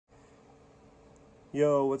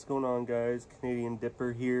Yo, what's going on, guys? Canadian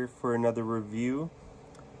Dipper here for another review.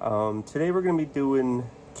 Today we're going to be doing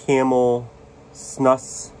Camel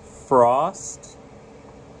Snus Frost.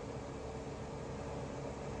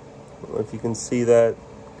 I don't know if you can see that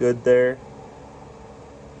good there.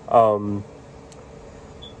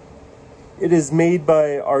 It is made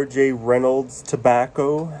by R.J. Reynolds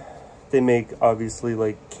Tobacco. They make, obviously,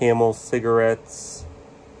 like Camel cigarettes,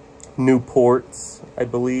 Newports, I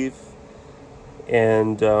believe.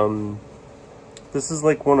 And this is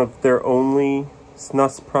like one of their only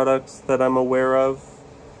snus products that I'm aware of.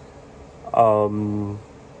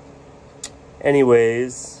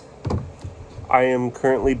 Anyways, I am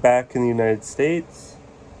currently back in the United States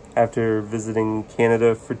after visiting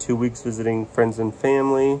Canada for 2 weeks, visiting friends and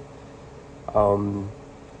family. So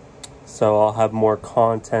I'll have more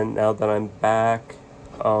content now that I'm back.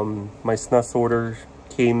 My snus order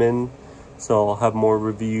came in, so I'll have more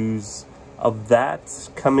reviews of that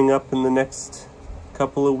coming up in the next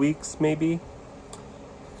couple of weeks, maybe.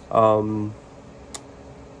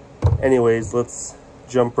 Anyways, let's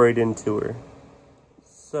jump right into her.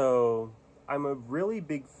 So, I'm a really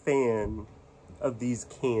big fan of these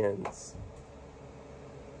cans.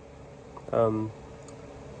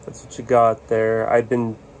 That's what you got there. I've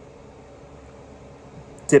been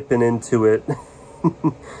dipping into it.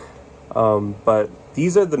 But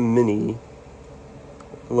these are the mini,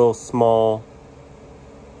 a little small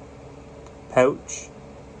pouch.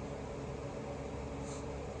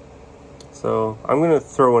 So I'm gonna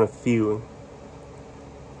throw in a few.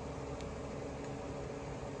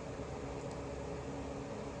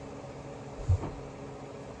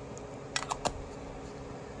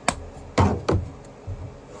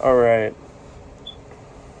 All right.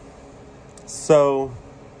 So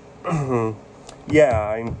yeah,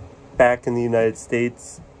 I'm back in the United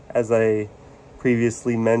States, as I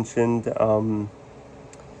previously mentioned. It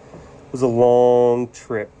was a long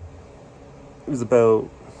trip. It was about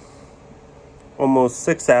almost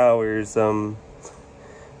 6 hours.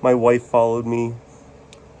 My wife followed me.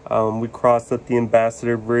 We crossed at the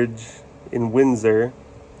Ambassador Bridge in Windsor,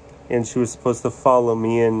 and she was supposed to follow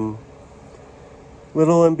me, and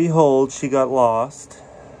little and behold, she got lost.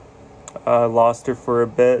 Lost her for a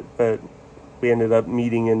bit, but we ended up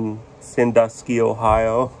meeting in Sandusky,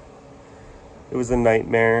 Ohio. It was a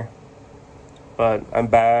nightmare, but I'm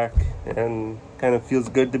back, and kind of feels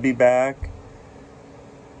good to be back.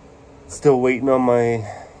 Still waiting on my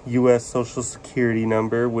U.S. Social Security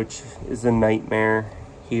number, which is a nightmare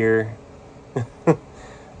here.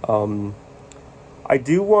 I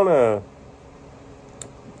do want to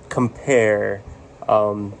compare.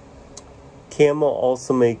 Camel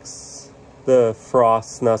also makes the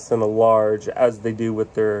Frost Snus in a large, as they do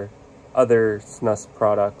with their other snus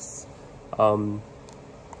products.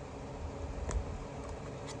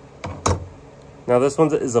 Now this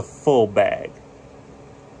one is a full bag.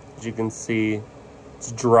 As you can see,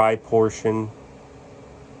 it's dry portion.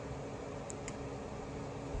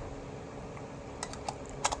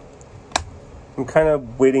 I'm kind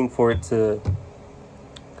of waiting for it to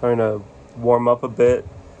kind of warm up a bit.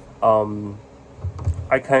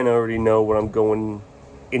 I kind of already know what I'm going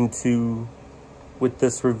into with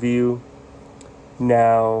this review.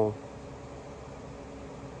 Now,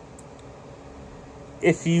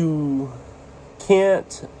 if you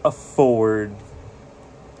can't afford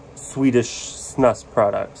Swedish Snus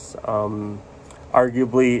products,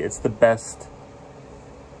 arguably it's the best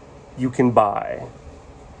you can buy.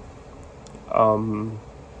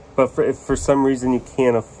 But if for some reason you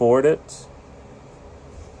can't afford it,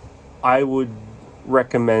 I would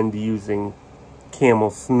recommend using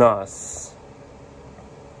Camel Snus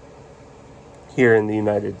here in the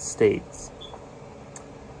United States.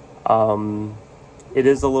 It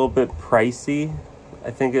is a little bit pricey.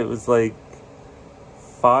 I think it was like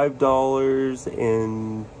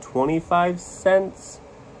 $5.25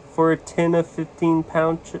 for a tin of 15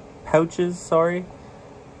 pouches, sorry.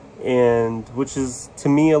 And which is, to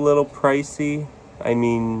me, a little pricey. I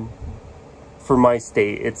mean, for my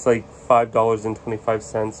state, it's like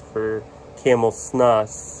 $5.25 for Camel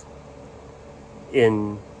Snus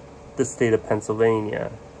in the state of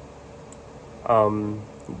Pennsylvania.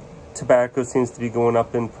 Tobacco seems to be going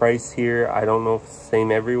up in price here. I don't know if it's the same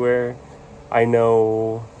everywhere. I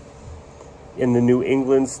know in the New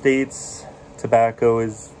England states, tobacco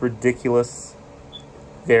is ridiculous,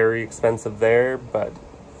 very expensive there, but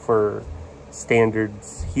for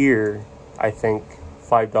standards here, I think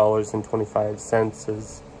 $5.25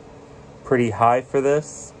 is pretty high for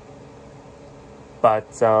this.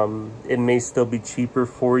 But it may still be cheaper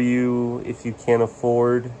for you if you can't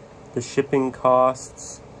afford the shipping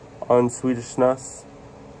costs on Swedish Snus.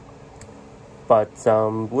 But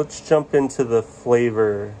let's jump into the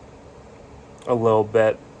flavor a little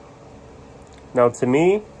bit. Now, to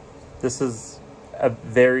me, this is a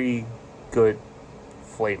very good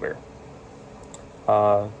flavor.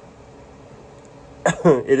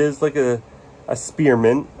 It is like a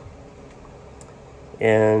spearmint,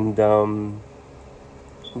 and I'm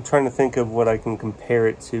trying to think of what I can compare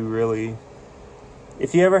it to, really.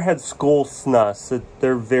 If you ever had Skull Snus,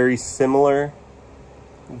 they're very similar.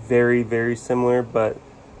 Very, very similar, but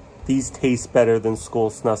these taste better than Skull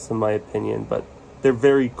Snus in my opinion, but they're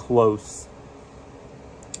very close.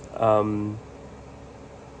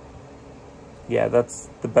 Yeah, that's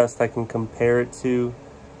the best I can compare it to.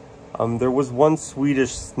 There was one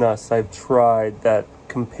Swedish Snus I've tried that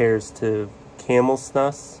compares to Camel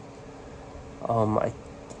Snus. I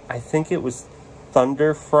think it was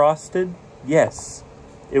Thunder Frosted. Yes,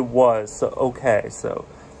 it was. So okay, so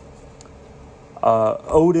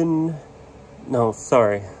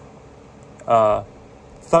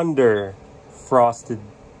Thunder Frosted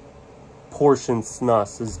Portion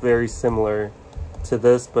Snus is very similar to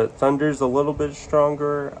this, but Thunder's a little bit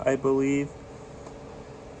stronger, I believe.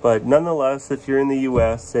 But nonetheless, if you're in the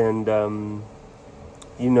US and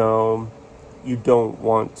you know, you don't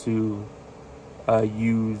want to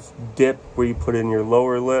use dip where you put in your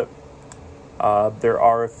lower lip, there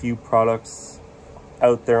are a few products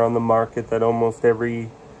out there on the market that almost every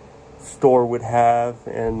store would have,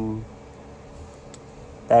 and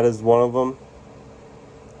that is one of them.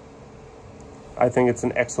 I think it's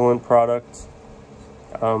an excellent product.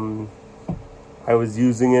 I was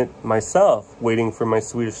using it myself, waiting for my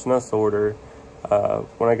Swedish Snus order.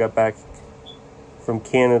 When I got back from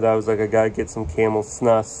Canada, I was like, I gotta get some Camel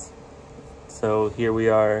Snus. So here we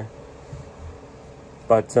are.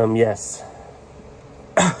 But yes.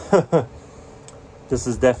 This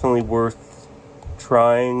is definitely worth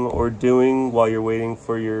trying or doing while you're waiting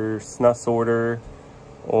for your Snus order,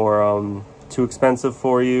 or too expensive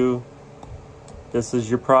for you. This is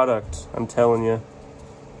your product, I'm telling you.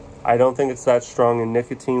 I don't think it's that strong in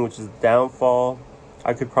nicotine, which is the downfall.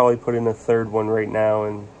 I could probably put in a third one right now,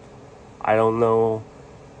 and I don't know,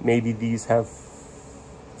 maybe these have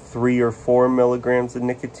 3 or 4 milligrams of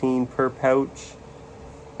nicotine per pouch.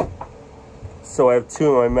 So I have 2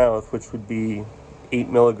 in my mouth, which would be 8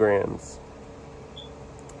 milligrams.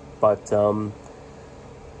 But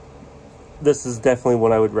this is definitely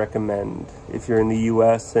what I would recommend if you're in the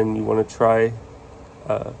US and you want to try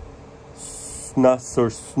Snus or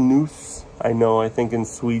Snus. I think in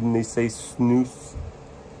Sweden they say Snus.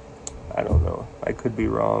 I don't know. I could be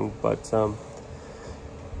wrong, but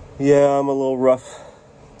yeah, I'm a little rough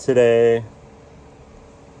today.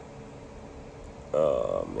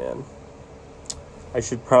 Oh man. I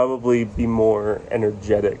should probably be more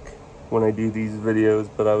energetic when I do these videos,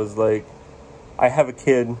 but I was like, I have a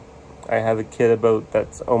kid about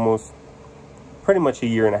that's almost pretty much a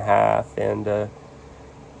year and a half, and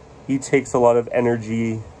he takes a lot of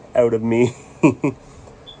energy out of me.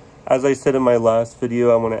 As I said in my last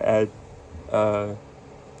video, I want to add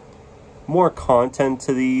more content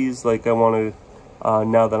to these. Like, I want to,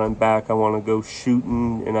 now that I'm back, I want to go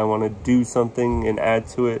shooting, and I want to do something and add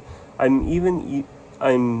to it. I'm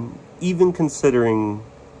even considering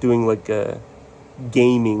doing like a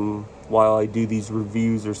gaming while I do these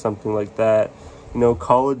reviews or something like that. You know,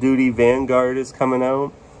 Call of Duty Vanguard is coming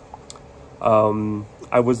out.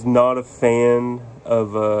 I was not a fan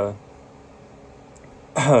of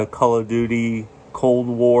Call of Duty Cold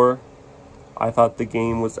War. I thought the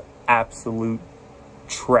game was absolute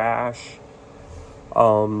trash.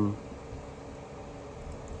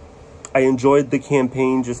 I enjoyed the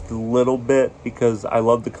campaign just a little bit because I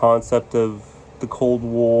love the concept of the Cold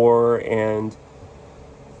War and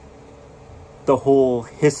the whole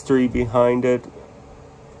history behind it.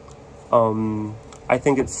 I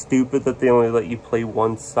think it's stupid that they only let you play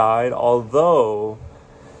one side, although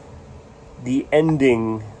the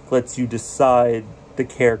ending lets you decide the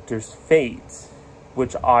character's fate,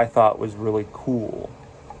 which I thought was really cool.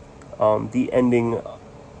 The ending,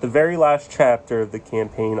 the very last chapter of the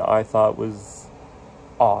campaign, I thought was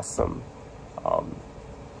awesome.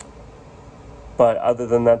 But other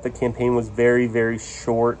than that, the campaign was very, very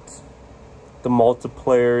short. The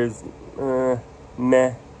multiplayer is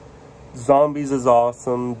meh. Zombies is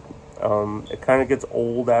awesome. It kind of gets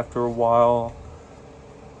old after a while,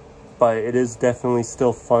 but it is definitely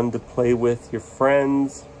still fun to play with your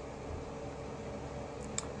friends.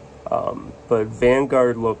 But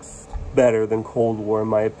Vanguard looks better than Cold War in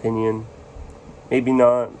my opinion. Maybe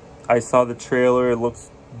not. I saw the trailer, it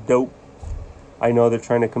looks dope. I know they're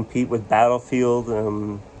trying to compete with Battlefield.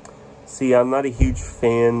 See, I'm not a huge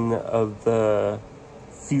fan of the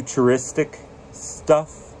futuristic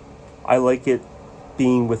stuff. I like it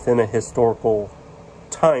being within a historical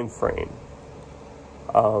time frame.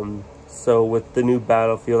 So with the new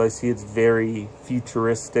Battlefield, I see it's very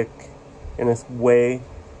futuristic in a way,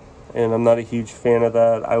 and I'm not a huge fan of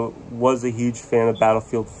that. I was a huge fan of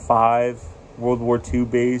Battlefield 5, World War II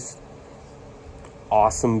based.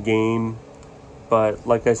 Awesome game. But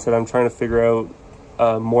like I said, I'm trying to figure out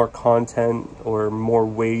more content or more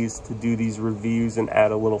ways to do these reviews and add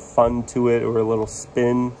a little fun to it or a little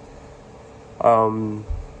spin. I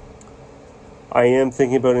am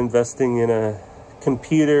thinking about investing in a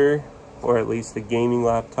computer or at least a gaming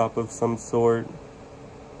laptop of some sort,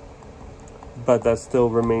 but that still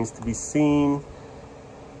remains to be seen.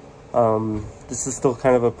 This is still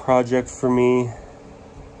kind of a project for me.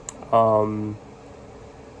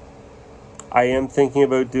 I am thinking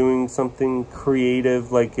about doing something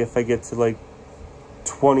creative, like if I get to like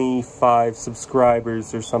 25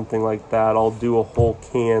 subscribers or something like that, I'll do a whole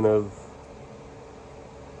can of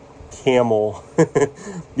Camel.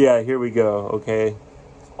 Yeah, here we go, okay?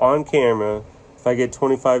 On camera, if I get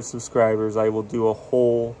 25 subscribers, I will do a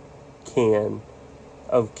whole can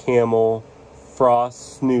of Camel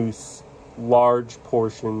Frost Snus, large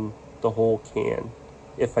portion, the whole can.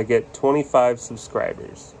 If I get 25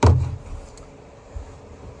 subscribers.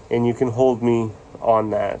 And you can hold me on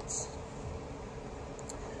that.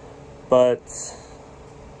 But,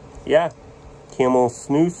 yeah, Camel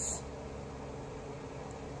Snus.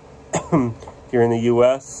 If you're in the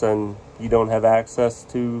US and you don't have access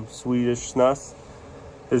to Swedish Snus,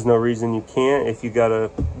 there's no reason you can't. If you got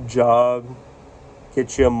a job,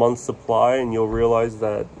 get you a month's supply and you'll realize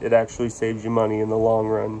that it actually saves you money in the long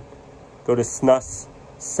run. Go to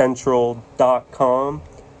snuscentral.com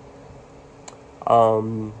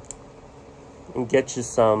and get you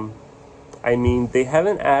some. I mean, they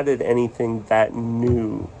haven't added anything that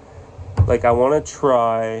new. Like, I want to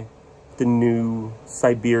try the new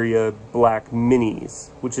Siberia Black Minis,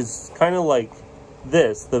 which is kind of like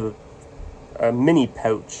this, the mini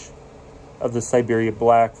pouch of the Siberia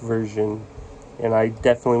Black version, and I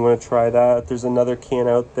definitely want to try that. There's another can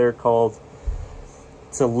out there called,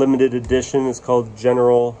 it's a limited edition, it's called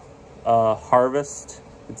General Harvest.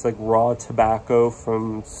 It's like raw tobacco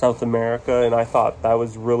from South America, and I thought that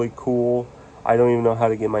was really cool. I don't even know how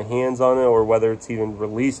to get my hands on it or whether it's even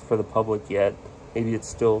released for the public yet. Maybe it's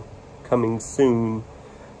still coming soon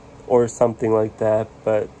or something like that,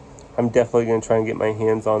 but I'm definitely going to try and get my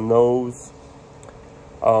hands on those.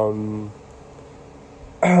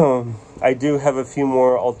 I do have a few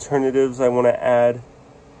more alternatives I want to add,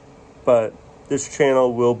 but this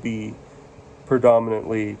channel will be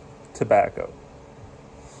predominantly tobacco.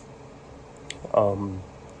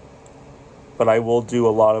 But I will do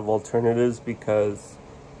a lot of alternatives because,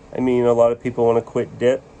 I mean, a lot of people want to quit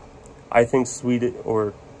dip. I think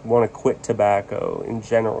want to quit tobacco in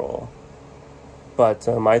general. But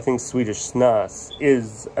I think Swedish Snus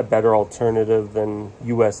is a better alternative than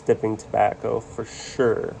U.S. dipping tobacco for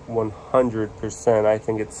sure, 100%. I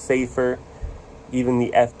think it's safer. Even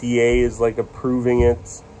the FDA is like approving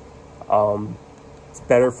it. It's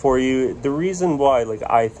better for you. The reason why, like,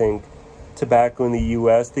 I think tobacco in the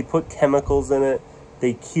U.S., they put chemicals in it.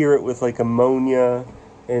 They cure it with like ammonia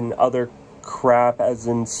and other crap, as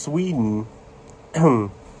in Sweden.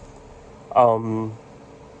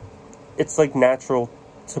 It's like natural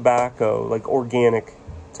tobacco, like organic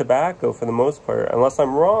tobacco for the most part, unless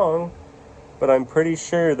I'm wrong, but I'm pretty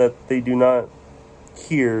sure that they do not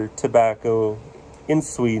cure tobacco in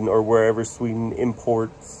Sweden or wherever Sweden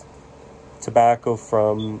imports tobacco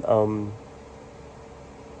from,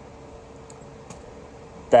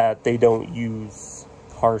 that they don't use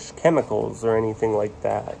harsh chemicals or anything like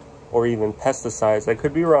that, or even pesticides. I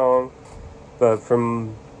could be wrong, but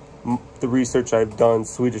from the research I've done,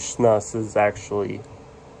 Swedish Snus is actually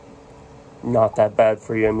not that bad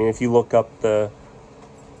for you. I mean, if you look up the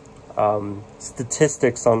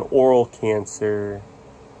statistics on oral cancer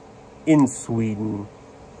in Sweden,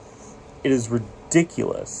 it is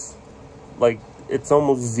ridiculous. Like, it's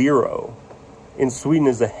almost zero. And Sweden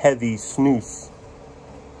is a heavy snus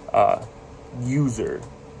user.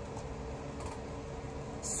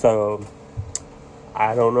 So,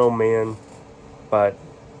 I don't know, man. But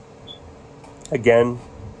again,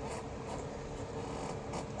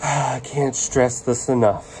 I can't stress this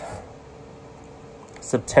enough.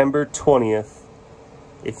 September 20th,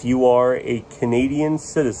 if you are a Canadian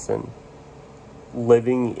citizen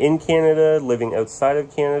living in Canada, living outside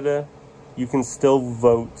of Canada, you can still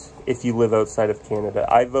vote if you live outside of Canada.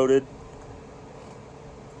 I voted.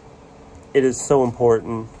 It is so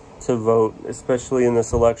important. to vote, especially in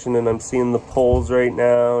this election. And I'm seeing the polls right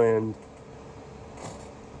now, and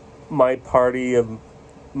my party of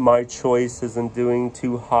my choice isn't doing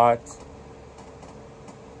too hot.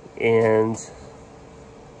 And,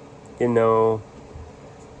 you know,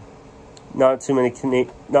 not too many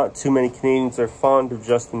Canadians are fond of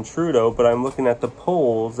Justin Trudeau, but I'm looking at the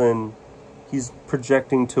polls, and he's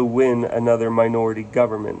projecting to win another minority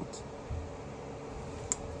government,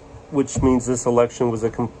 which means this election was a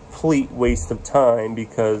complete waste of time,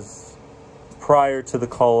 because prior to the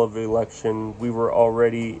call of the election, we were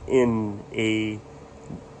already in a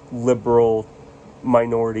liberal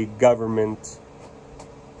minority government,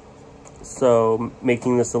 so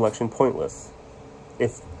making this election pointless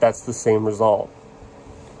if that's the same result.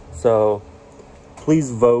 So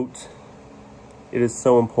please vote. It is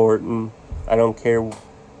so important. I don't care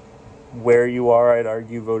where you are. I'd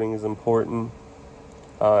argue voting is important.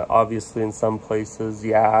 Obviously, in some places,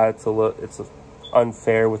 yeah, it's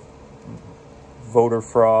unfair with voter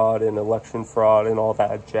fraud and election fraud and all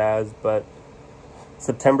that jazz. But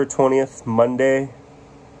September 20th, Monday,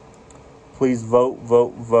 please vote,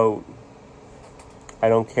 vote, vote. I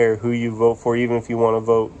don't care who you vote for, even if you want to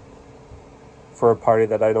vote for a party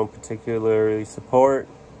that I don't particularly support.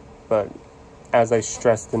 But as I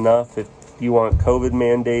stressed enough, if you want COVID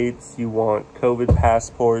mandates, you want COVID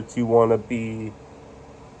passports, you want to be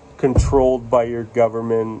controlled by your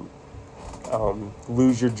government,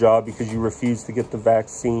 lose your job because you refuse to get the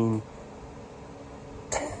vaccine,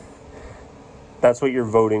 that's what you're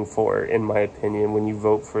voting for, in my opinion, when you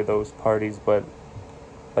vote for those parties. But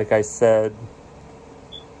like I said,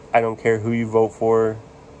 I don't care who you vote for,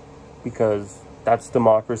 because that's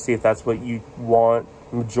democracy. If that's what you want,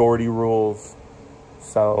 majority rules.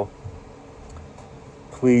 So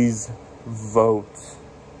please vote.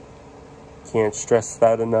 Can't stress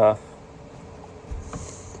that enough.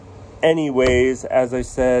 Anyways, as I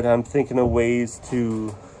said, I'm thinking of ways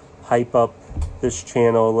to hype up this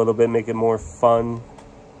channel a little bit, make it more fun.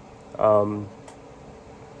 I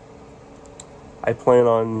plan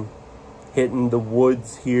on hitting the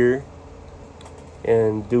woods here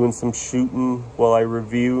and doing some shooting while I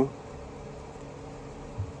review.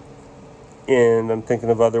 And I'm thinking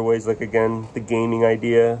of other ways, like, again, the gaming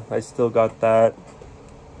idea. I still got that.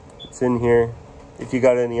 It's in here. If you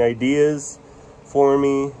got any ideas for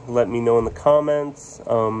me, let me know in the comments.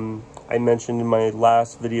 I mentioned in my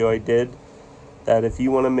last video I did that if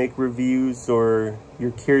you want to make reviews or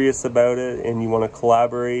you're curious about it and you want to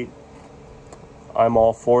collaborate, I'm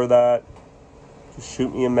all for that. Just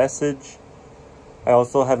shoot me a message. I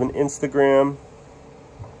also have an Instagram.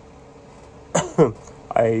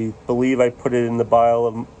 I believe I put it in the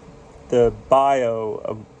bio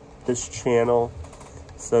of this channel.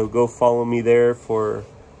 So go follow me there for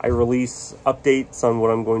I release updates on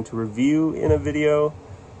what I'm going to review in a video.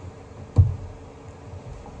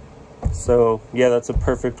 So yeah, that's a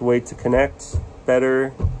perfect way to connect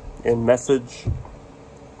better and message.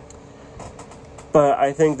 But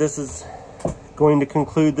I think this is going to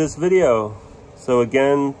conclude this video. So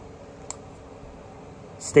again,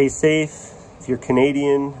 stay safe. If you're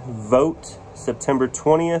Canadian, vote September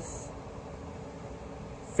 20th.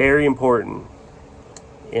 Very important.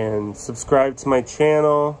 And subscribe to my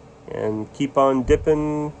channel, and keep on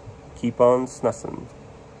dipping, keep on snoozing.